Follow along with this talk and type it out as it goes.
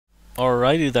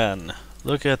Alrighty then.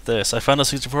 Look at this. I found a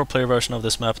 64-player version of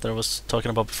this map that I was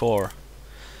talking about before.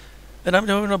 And I'm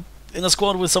doing in a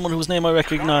squad with someone whose name I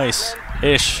recognize.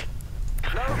 Ish.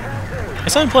 I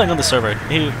saw him playing on the server.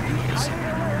 He's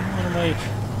one of my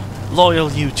loyal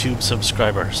YouTube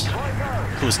subscribers,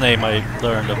 whose name I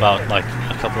learned about like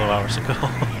a couple of hours ago.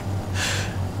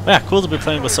 Yeah, cool to be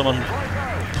playing with someone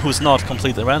who's not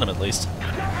completely random at least.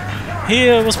 He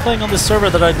was playing on this server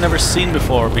that I'd never seen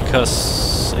before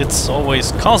because it's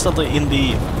always constantly in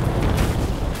the...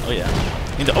 Oh yeah.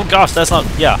 Oh gosh, that's not...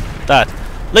 Yeah, that.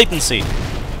 Latency.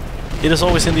 It is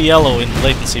always in the yellow in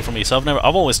latency for me, so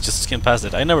I've always just skimmed past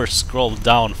it. I never scrolled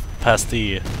down past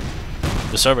the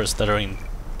servers that are in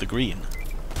the green.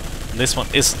 And this one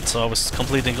isn't, so I was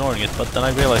completely ignoring it, but then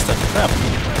I realized that, crap,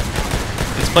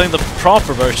 it's playing the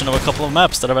proper version of a couple of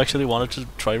maps that I've actually wanted to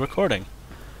try recording.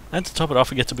 And to top it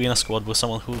off, I get to be in a squad with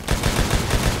someone who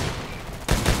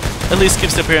at least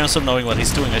gives the appearance of knowing what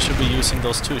he's doing. I should be using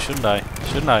those too, shouldn't I?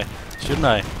 Shouldn't I? Shouldn't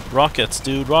I? Rockets,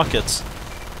 dude, rockets.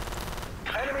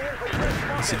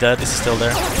 Is he dead? Is he still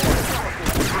there?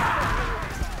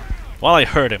 Well, I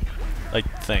heard him, I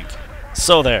think.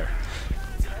 So there.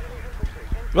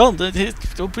 Well,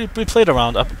 we played a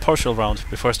round, a partial round,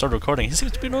 before I started recording. He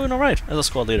seems to be doing alright as a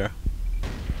squad leader.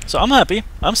 So I'm happy.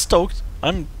 I'm stoked.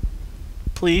 I'm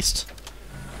pleased.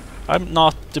 I'm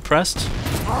not depressed.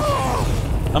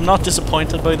 I'm not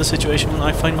disappointed by the situation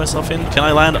I find myself in. Can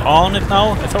I land on it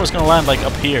now? I thought I was going to land like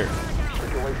up here.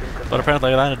 But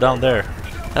apparently I landed down there.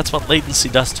 That's what latency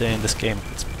does to you in this game.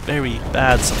 It's very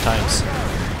bad sometimes.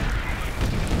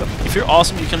 But if you're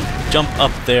awesome, you can jump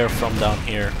up there from down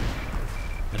here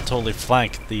and totally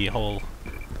flank the whole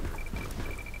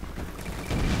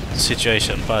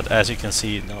situation. But as you can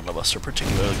see, none of us are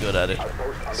particularly good at it.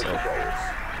 So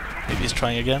maybe he's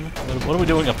trying again. What are we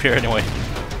doing up here anyway?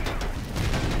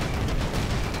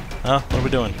 Huh? What are we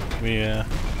doing? We at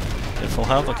full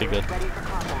health? Okay, good.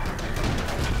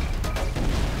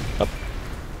 Up.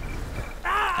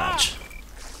 Ouch.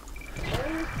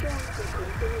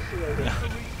 Yeah.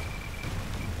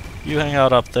 You hang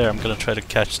out up there. I'm gonna try to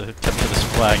capture this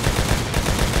flag.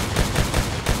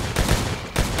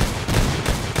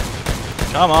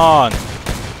 Come on!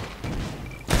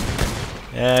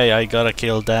 Hey, I got a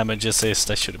kill, damage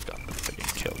assist. I should have gotten the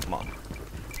freaking kill. Come on.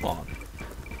 Come on.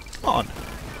 Come on.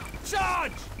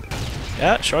 Charge!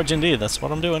 Yeah, charge indeed. That's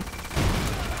what I'm doing.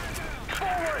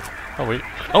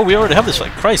 Oh, we already have this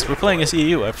fight. Christ, we're playing as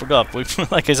EU. I forgot.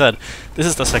 Like I said, this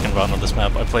is the second round on this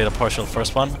map. I played a partial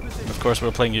first one. Of course, we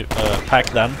were playing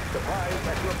pack then.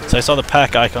 So I saw the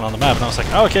pack icon on the map, and I was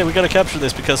like, oh, okay, we gotta capture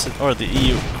this because or the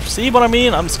EU. See what I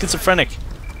mean? I'm schizophrenic.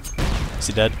 Is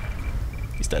he dead?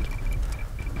 He's dead.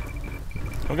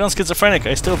 I'm gone schizophrenic.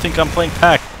 I still think I'm playing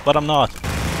pack, but I'm not.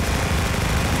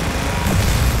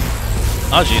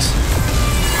 Oh, jeez.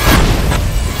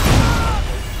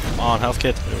 Come on, health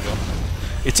kit. There we go.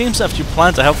 It seems after you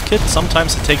plant a health kit,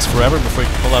 sometimes it takes forever before you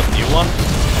can pull out a new one.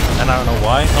 And I don't know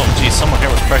why. Oh, jeez, someone here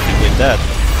was practically dead.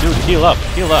 Dude, heal up,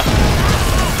 heal up.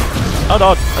 Oh,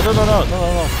 no, no.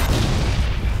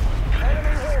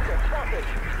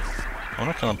 I'm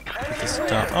not gonna put this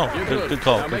down. Oh, good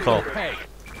call, good call.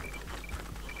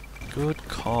 Good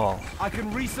call. I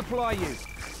can resupply you.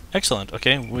 Excellent.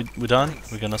 Okay, we're done.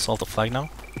 We're gonna assault the flag now.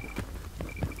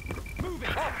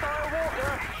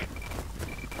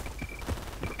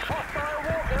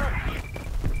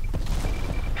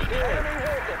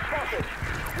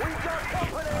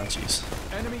 Oh jeez.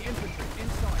 Enemy infantry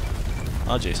inside.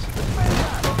 Oh jeez.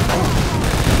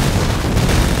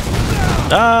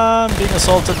 I'm being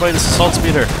assaulted by this assault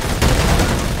speeder.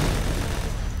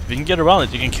 If you can get around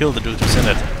it, you can kill the dude who's in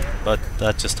it. But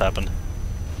that just happened.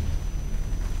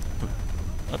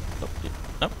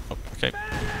 Oh, okay.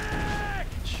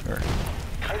 Sure.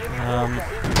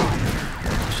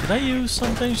 Should I use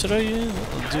something? Should I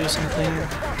do something?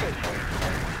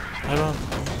 I don't.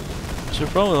 Should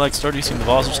probably like start using the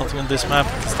boss or something on this map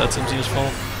because that seems useful.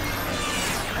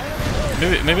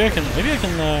 Maybe I can.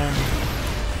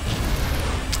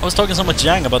 I was talking so much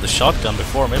Yang about the shotgun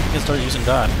before. Maybe I can start using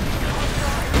that.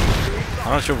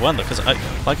 I'm not sure when though, because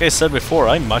like I said before,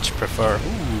 I much prefer.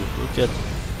 Ooh,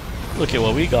 look at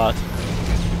what we got.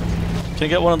 Can I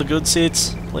get one of the good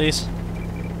seats, please?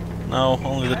 No,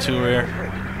 only the two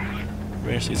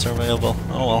rear seats are available.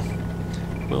 Oh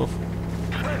well,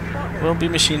 we'll be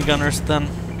machine gunners then.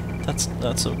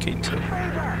 That's okay too.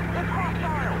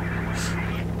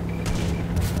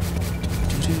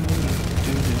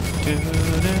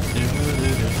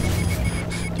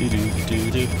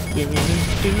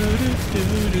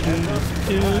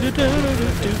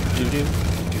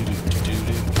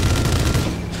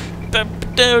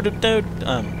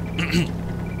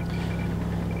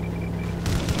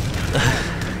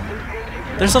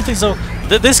 There's something so...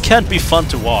 this can't be fun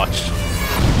to watch.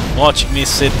 Watching me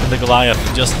sit in the Goliath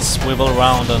and just swivel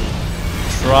around and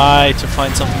try to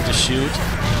find something to shoot.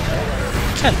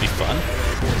 Can't be fun.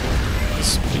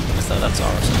 That's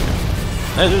ours.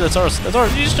 Hey dude, that's ours. That's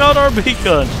ours. You shot our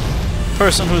beacon!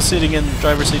 Person who's sitting in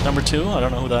driver's seat number 2. I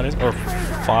don't know who that is. Or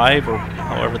 5, or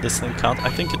however this thing counts. I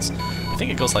think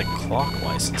it goes like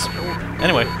clockwise.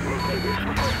 Anyway.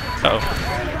 Uh-oh.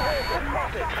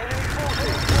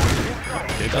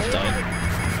 Okay, that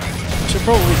died. Should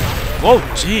probably... Whoa,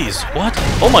 jeez. What?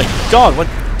 Oh my god, what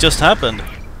just happened?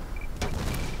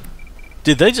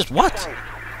 Did they just... What?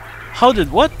 How did...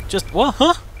 What? Just... What?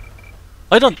 Huh?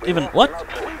 I don't even... What?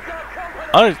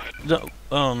 I...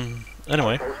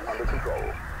 Anyway.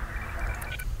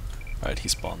 Alright, he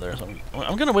spawned there. So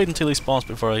I'm gonna wait until he spawns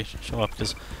before I show up,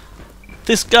 because...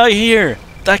 This guy here!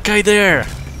 That guy there!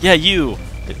 Yeah, you!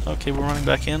 Okay, we're running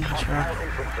back in. Sure.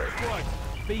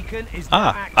 Beacon is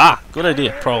Good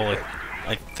idea, probably.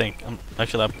 I think.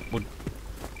 Actually, that would...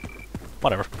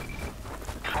 Whatever.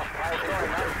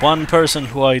 One person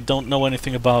who I don't know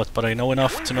anything about, but I know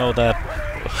enough to know that...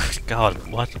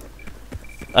 God, what?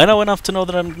 I know enough to know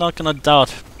that I'm not gonna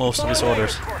doubt most of his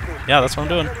orders. Yeah, that's what I'm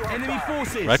doing. enemy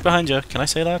forces. Right behind you. Can I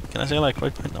say that? Can I say like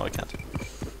right behind? No, I can't.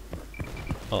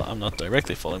 Well, I'm not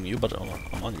directly following you, but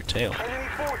I'm on your tail.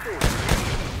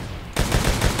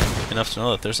 Enough to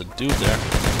know that there's a dude there.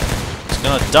 He's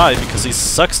gonna die because he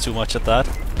sucks too much at that.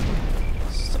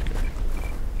 Sucker.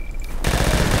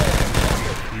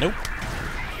 Nope.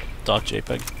 Dot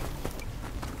JPEG.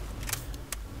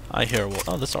 I hear a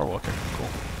oh, that's our walker. Cool.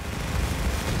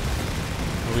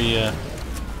 We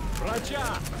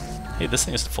hey, this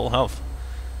thing is full health.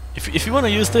 If you want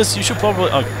to use this, you should probably...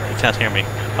 Oh, you can't hear me.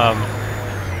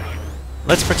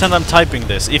 Let's pretend I'm typing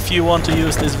this. If you want to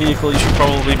use this vehicle, you should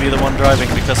probably be the one driving,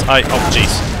 because I... Oh,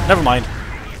 jeez. Never mind.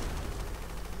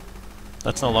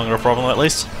 That's no longer a problem, at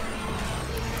least.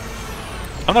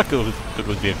 I'm not good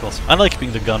with vehicles. I like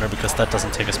being the gunner, because that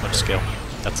doesn't take as much skill.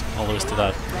 That's all there is to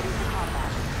that.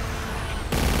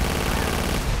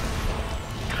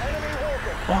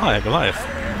 Oh, hi, Goliath.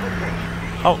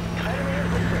 Oh.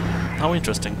 How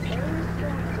interesting.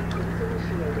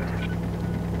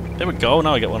 There we go,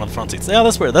 now I get one on the front seats. Yeah,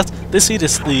 that's weird. This seat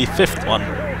is the 5th one.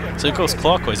 So it goes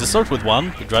clockwise. It starts with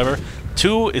 1, the driver.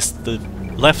 2 is the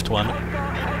left one.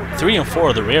 3 and 4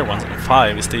 are the rear ones. And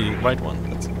 5 is the right one.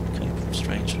 That's kind of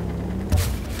strange.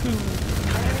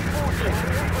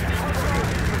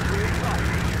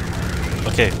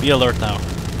 Okay, be alert now.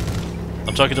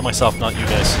 I'm talking to myself, not you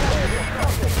guys.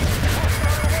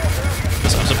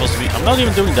 Because I'm supposed to be... I'm not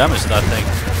even doing damage to that thing.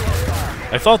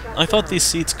 I thought these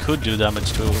seats could do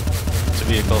damage to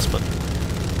vehicles, but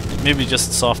maybe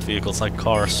just soft vehicles like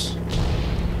cars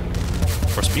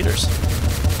or speeders.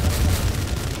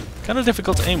 Kind of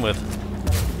difficult to aim with.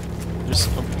 There's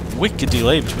a wicked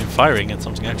delay between firing and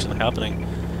something actually happening.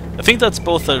 I think that's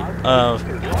both a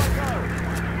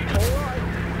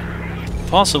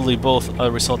possibly both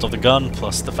a result of the gun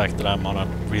plus the fact that I'm on a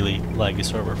really laggy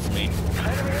server for me.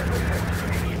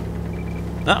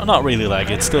 No, not really laggy,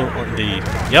 it's still in the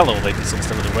yellow latency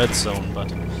instead of the red zone, but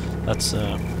that's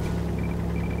enough.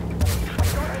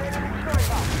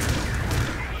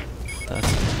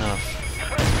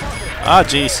 Ah,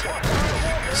 jeez.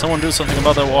 Someone do something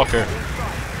about that walker.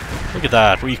 Look at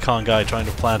that, recon guy trying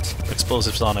to plant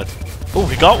explosives on it. Oh,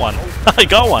 he got one! I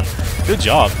got one! Good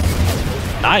job.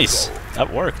 Nice!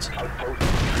 That worked.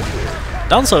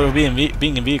 Downside of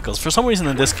being in vehicles. For some reason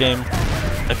in this game,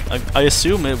 I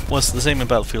assume it was the same in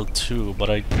Battlefield 2, but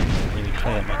I didn't really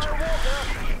play that much.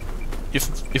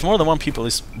 If more than one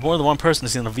person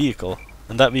is in a vehicle,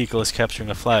 and that vehicle is capturing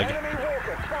a flag,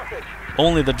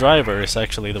 only the driver is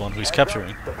actually the one who is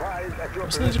capturing.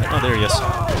 Oh, there he is.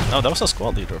 Oh, that was a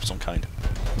squad leader of some kind.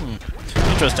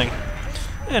 Interesting.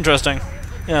 Interesting.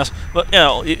 Yes, but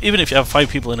yeah, even if you have 5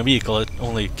 people in a vehicle, it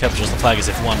only captures the flag as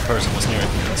if one person was near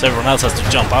it. So everyone else has to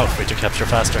jump out for it to capture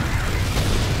faster.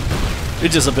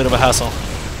 It's just a bit of a hassle.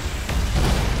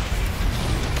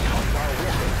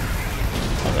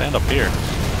 How'd I end up here?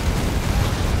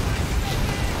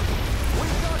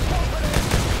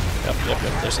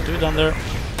 Yep. There's a dude down there.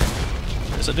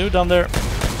 There's a dude down there.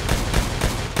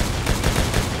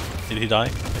 Did he die? I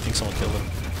think someone killed him.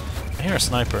 I hear a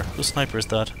sniper. Whose sniper is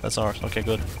that? That's ours. Okay,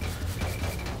 good.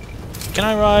 Can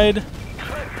I ride?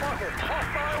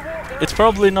 It's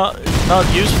probably not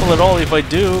useful at all if I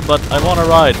do, but I want to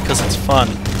ride because it's fun.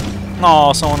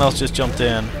 Aw, someone else just jumped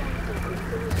in.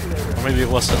 Or maybe it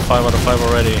was a 5 out of 5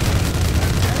 already.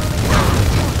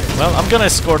 Well, I'm gonna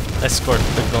escort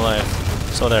the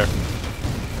Goliath. So there.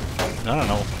 I don't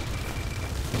know.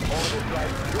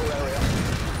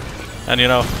 And you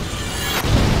know,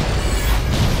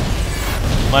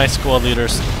 my squad leader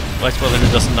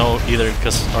doesn't know either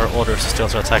because our orders is still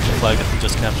to attack the flag that we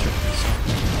just captured.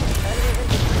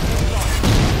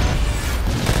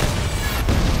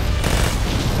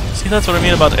 See, that's what I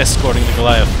mean about escorting the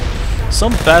Goliath.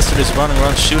 Some bastard is running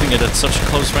around shooting it at such a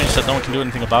close range that no one can do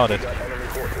anything about it.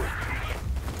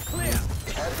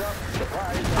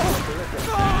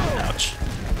 Ouch.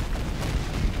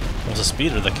 It was a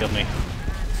speeder that killed me.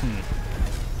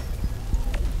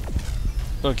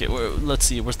 Okay, let's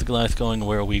see, where's the Goliath going?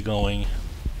 Where are we going?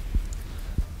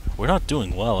 We're not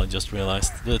doing well, I just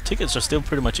realized. The tickets are still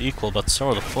pretty much equal, but so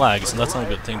are the flags, and that's not a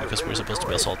good thing because we're supposed to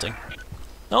be assaulting.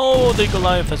 No, the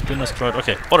Goliath has been destroyed.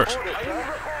 Okay, orders.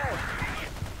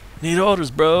 Need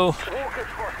orders, bro.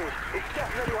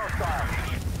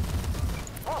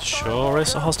 Sure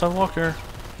is a hostile walker.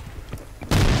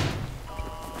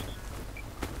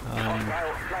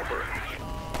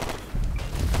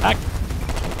 Back.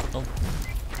 Oh.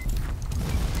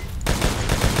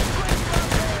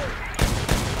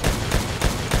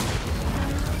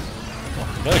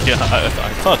 Yeah, I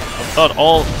thought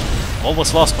all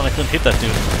was lost when I couldn't hit that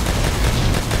dude.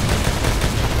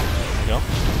 There we go.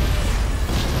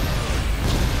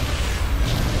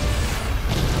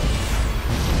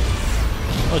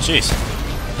 Oh jeez,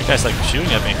 that guy's like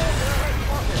shooting at me.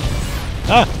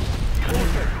 Ah!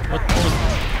 What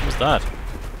was that?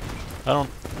 I don't.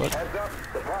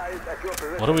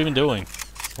 What are we even doing?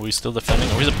 Are we still defending?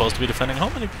 Are we supposed to be defending? How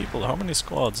many people? How many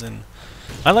squads in?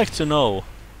 I like to know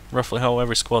roughly how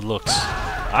every squad looks.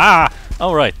 Ah!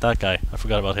 Oh right, that guy. I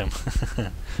forgot about him.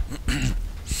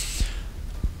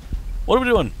 What are we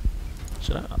doing?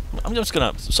 I'm just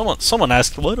gonna. Someone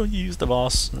asked, why don't you use the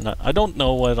Voss? And I don't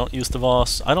know why I don't use the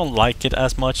Voss. I don't like it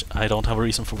as much. I don't have a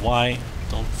reason for why.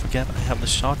 Don't forget, I have the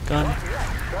shotgun.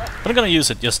 But I'm gonna use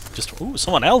it. Just. Ooh,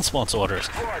 someone else wants orders.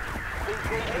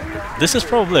 This is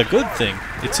probably a good thing.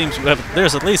 It seems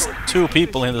there's at least 2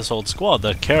 people in this old squad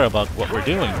that care about what we're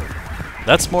doing.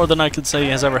 That's more than I could say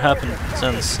has ever happened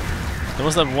since. There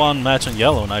was that one match on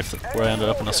Yellowknife where I ended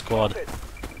up in a squad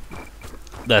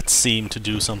that seemed to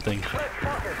do something.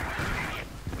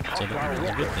 So that was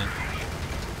a good thing.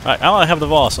 Alright, now I have the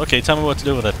Voss. Okay, tell me what to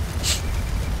do with it.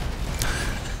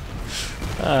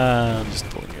 I'm just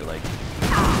pulling your leg.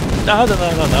 No.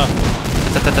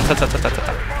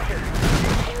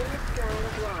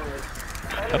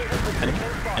 Oh, enemy.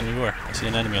 Enemy where? I see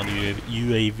an enemy on the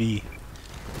UAV.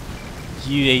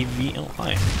 UAV. Oh,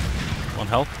 hi. Want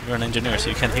help? You're an engineer, so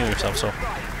you can't heal yourself, so...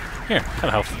 Here,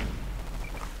 have health.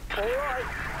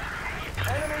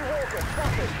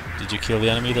 Did you kill the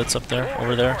enemy that's up there?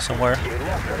 Over there? Somewhere?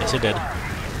 Yes, I did.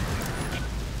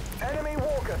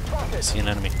 I see an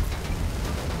enemy.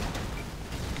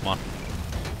 Come on.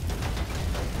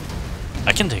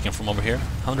 I can take him from over here.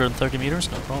 130 meters?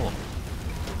 No problem.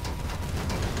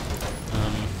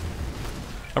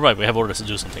 Alright, we have orders to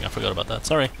do something. I forgot about that.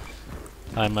 Sorry.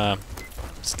 I'm,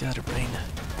 scatterbrained.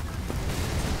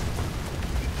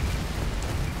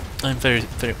 I'm very...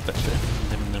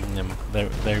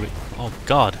 Oh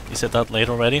god, you said that late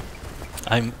already?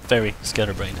 I'm very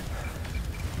scatterbrained.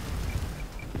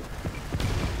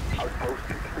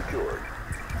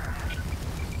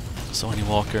 So many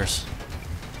walkers.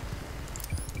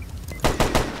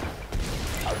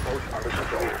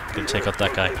 Gonna take out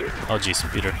that guy. Oh jeez,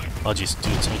 Peter. Oh jeez,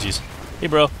 dudes. Oh jeez. Hey,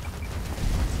 bro.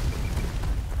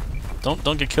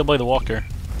 Don't get killed by the walker.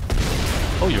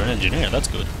 Oh, you're an engineer. That's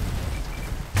good.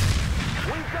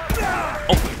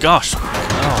 Oh gosh.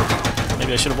 Oh,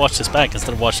 maybe I should have watched his back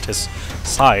instead of watched his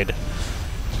side.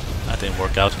 That didn't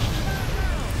work out.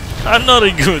 I'm not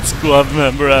a good squad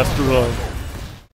member after all.